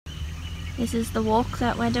This is the walk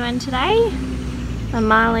that we're doing today.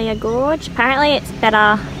 Amarlia Gorge. Apparently it's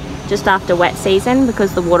better just after wet season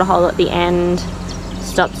because the waterhole at the end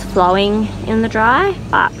stops flowing in the dry,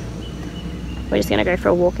 but we're just going to go for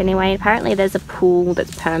a walk anyway. Apparently there's a pool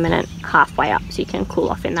that's permanent halfway up, so you can cool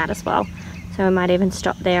off in that as well. So we might even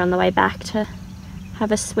stop there on the way back to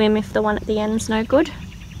have a swim if the one at the end's no good.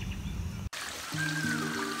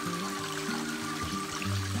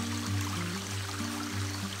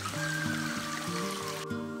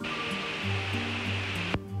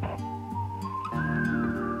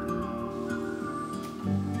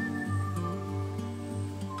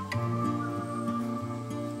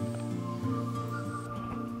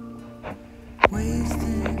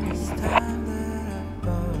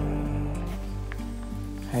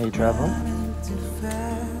 How you travelling?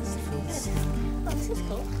 Oh, this is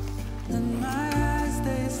cool. From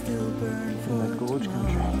the gorge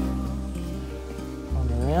country. On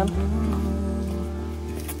the round.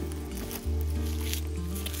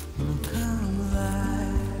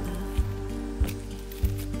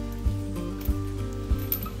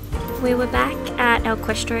 We were back at El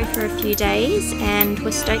Questro for a few days and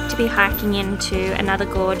we're stoked to be hiking into another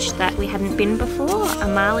gorge that we hadn't been before,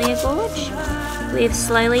 Amarlia Gorge. We've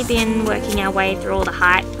slowly been working our way through all the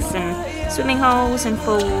hikes and swimming holes and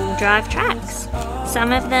four-wheel drive tracks.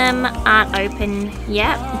 Some of them aren't open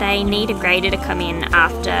yet. They need a grader to come in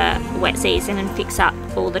after wet season and fix up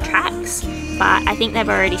all the tracks, but I think they've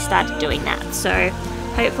already started doing that, so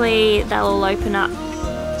hopefully they'll all open up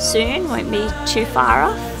soon, won't be too far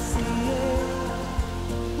off.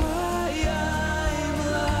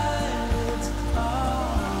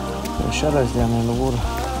 There are shadows down there in the water.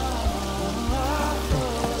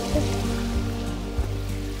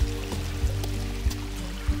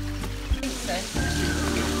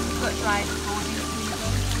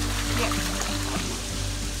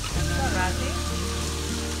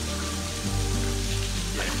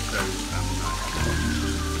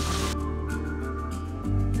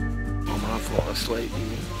 I fall asleep.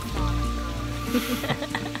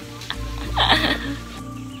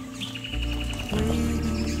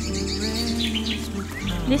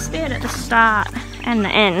 This bit at the start and the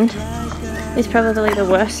end is probably the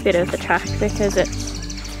worst bit of the track because it's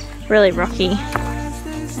really rocky,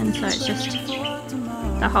 and so it's just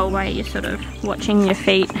the whole way you're sort of watching your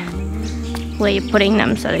feet where you're putting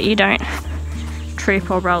them so that you don't trip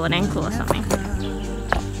or roll an ankle or something.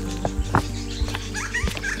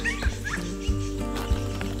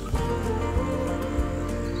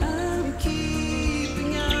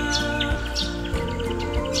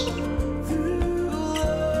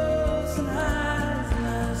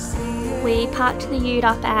 We parked the ute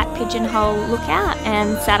up at Pigeonhole Lookout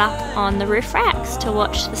and sat up on the roof racks to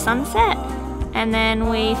watch the sunset, and then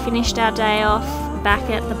we finished our day off back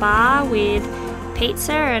at the bar with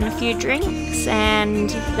pizza and a few drinks,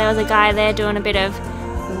 and there was a guy there doing a bit of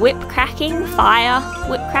whip cracking, fire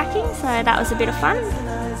whip cracking, so that was a bit of fun.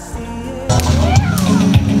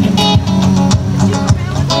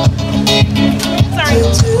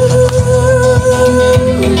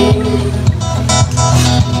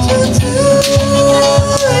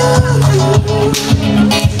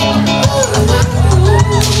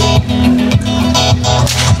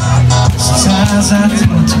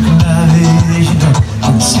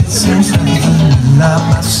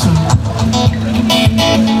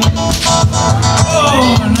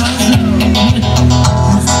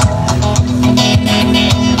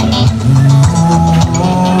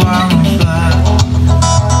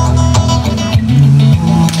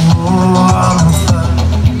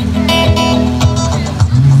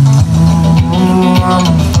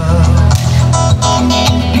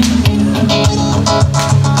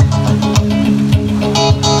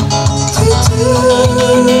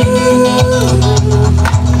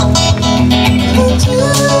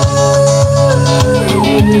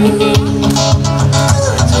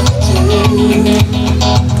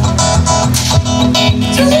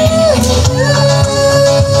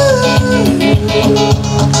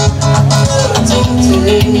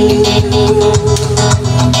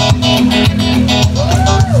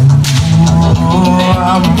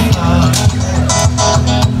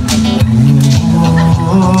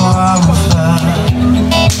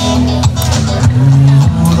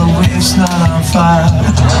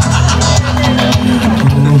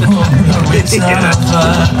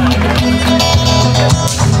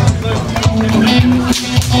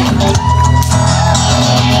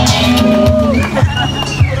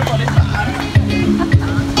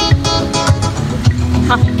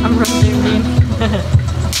 I'm zoomed in.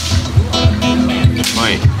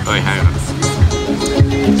 Oi, hang on.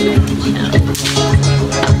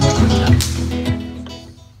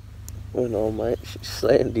 When old mate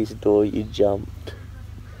slammed his door, you jumped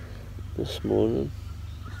this morning.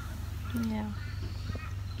 Yeah.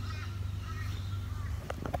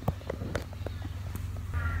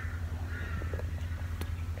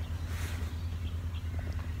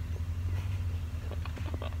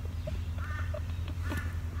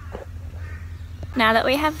 Now that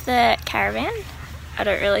we have the caravan, I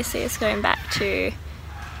don't really see us going back to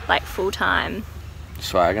like full-time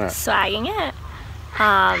Swagging it. swagging it.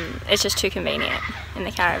 It's just too convenient in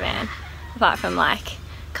the caravan, apart from like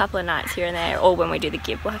a couple of nights here and there, or when we do the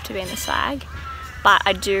gib we'll have to be in the swag. But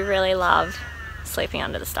I do really love sleeping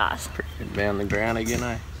under the stars. Be on the ground again,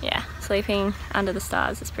 eh? Yeah, sleeping under the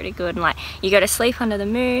stars is pretty good. And like, you go to sleep under the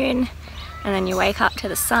moon and then you wake up to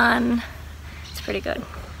the sun. It's pretty good.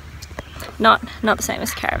 Not the same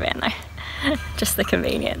as caravan though. Just the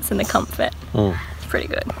convenience and the comfort. It's pretty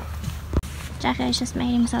good. Jacko's just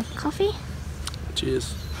made himself a coffee.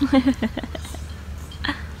 Cheers.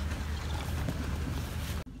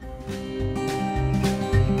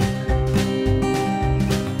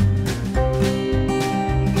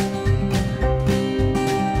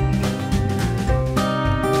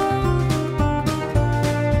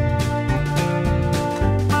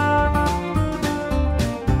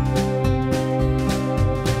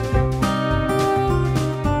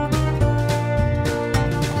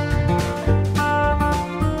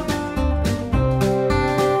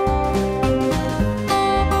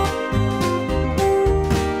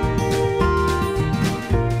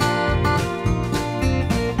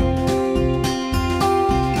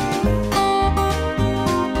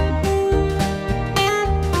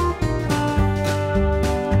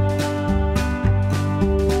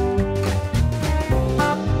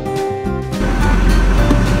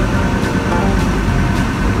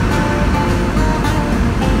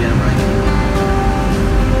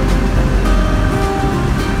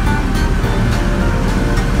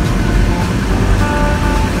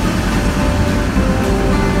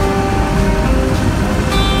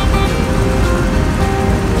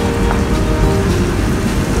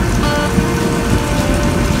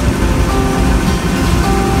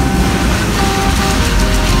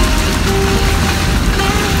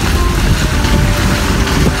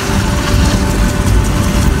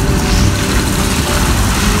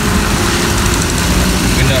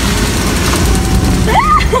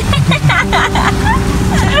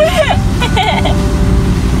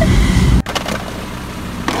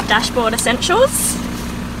 Dashboard essentials.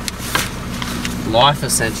 Life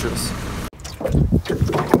essentials.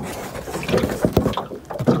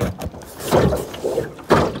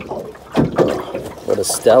 What a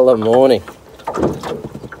stellar morning.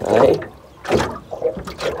 Hey?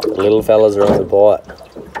 Little fellas are on the bite.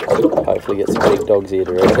 Hopefully get some big dogs here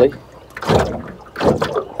directly.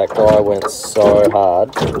 That guy went so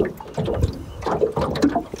hard. Look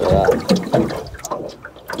at that.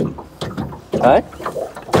 Hey?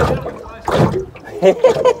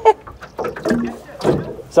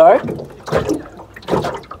 Sorry?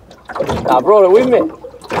 I brought it with me.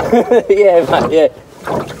 Yeah, mate, yeah.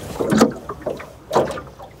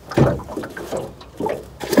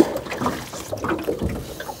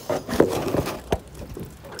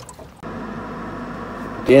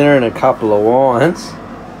 Dinner and a couple of wines.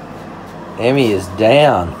 Emmy is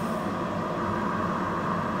down.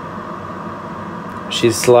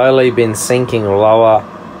 She's slowly been sinking lower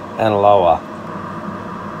and lower.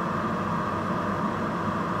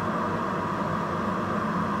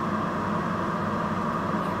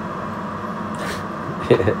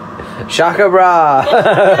 Shaka bra!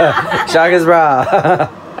 Shaka's bra!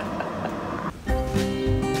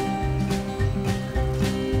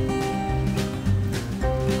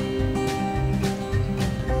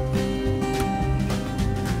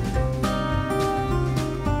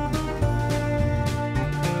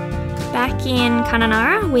 Back in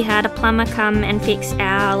Kununurra, we had a plumber come and fix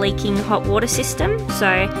our leaking hot water system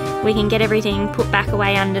so we can get everything put back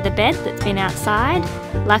away under the bed that's been outside.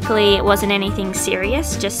 Luckily it wasn't anything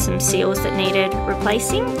serious, just some seals that needed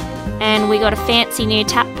replacing. And we got a fancy new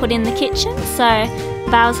tap put in the kitchen, so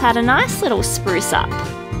Val's had a nice little spruce up.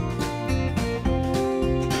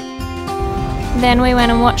 Then we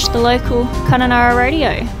went and watched the local Kununurra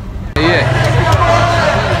Rodeo. Yeah.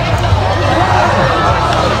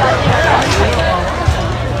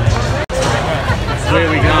 Where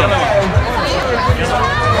we go?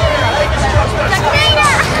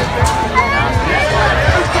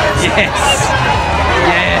 Yes!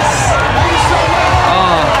 Yes! Oh!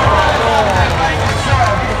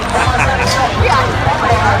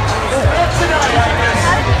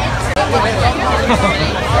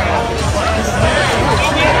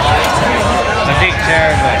 I think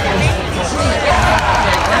terribly.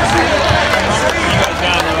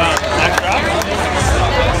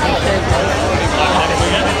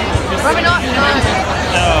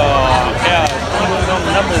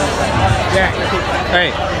 Hey.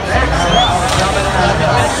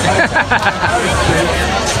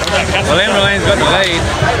 Well, Emeraline's got the lead.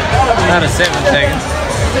 Another 7 seconds.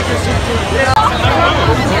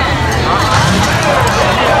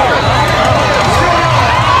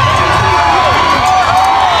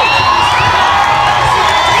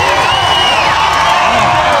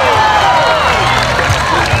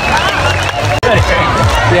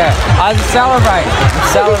 Yeah, I celebrate.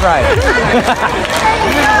 Celebrate.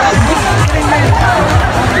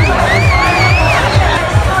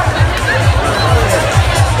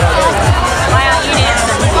 Why aren't you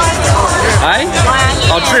dancing? Hey?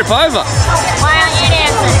 I'll trip over. Why aren't you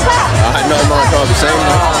dancing? I know my time to sing.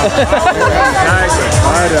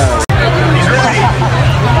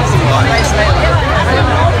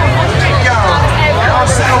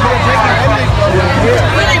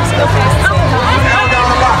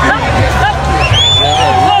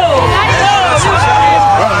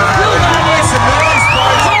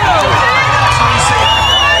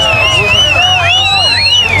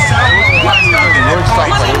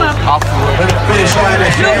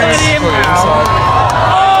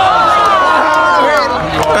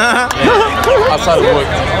 Outside of work.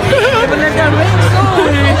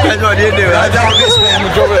 That's what you do. I don't this man.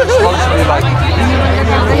 Majority of the supposed to be like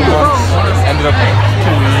ended up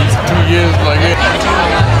 2 years like it.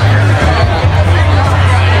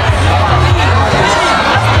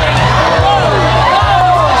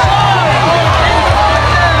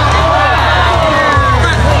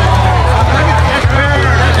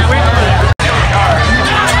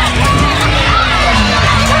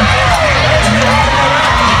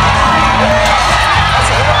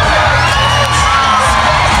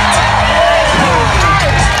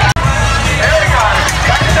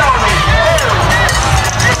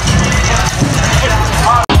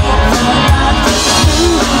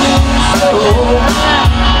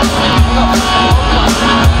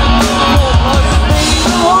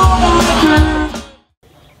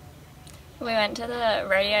 We went to the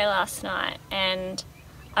rodeo last night and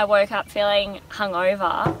I woke up feeling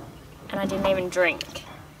hungover and I didn't even drink.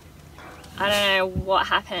 I don't know what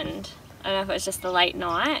happened. I don't know if it was just the late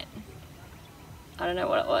night. I don't know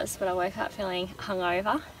what it was, but I woke up feeling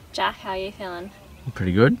hungover. Jack, how are you feeling?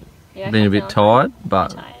 Pretty good. You okay Been a bit feeling tired, but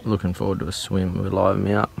tired? looking forward to a swim. It would liven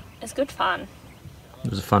me up. It's good fun. It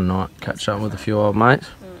was a fun night. Catch up with a few old mates.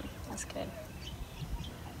 That's good.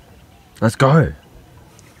 Let's go.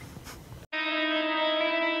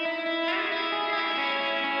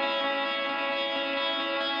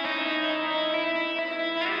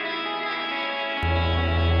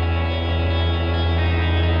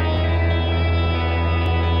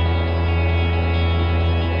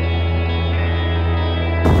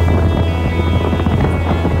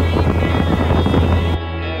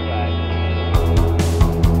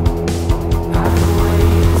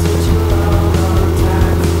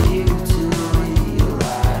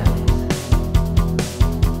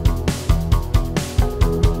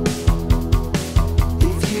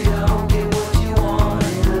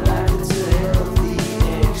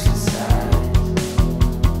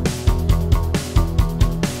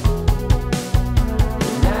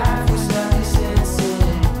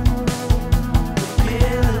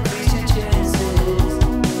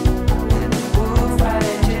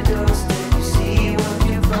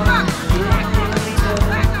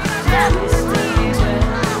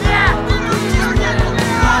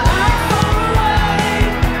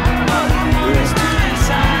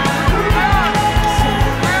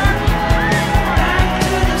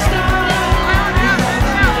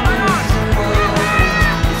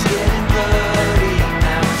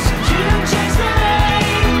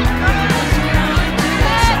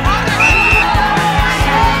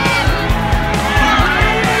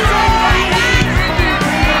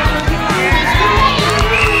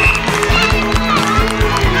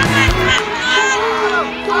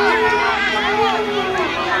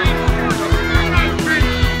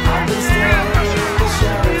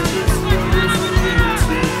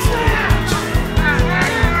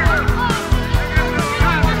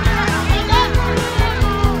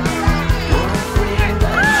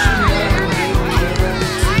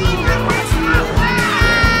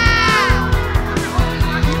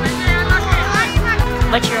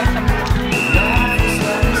 What's your effort?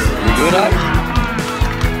 You good, eh?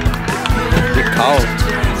 Bit cold.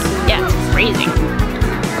 Yeah, it's freezing.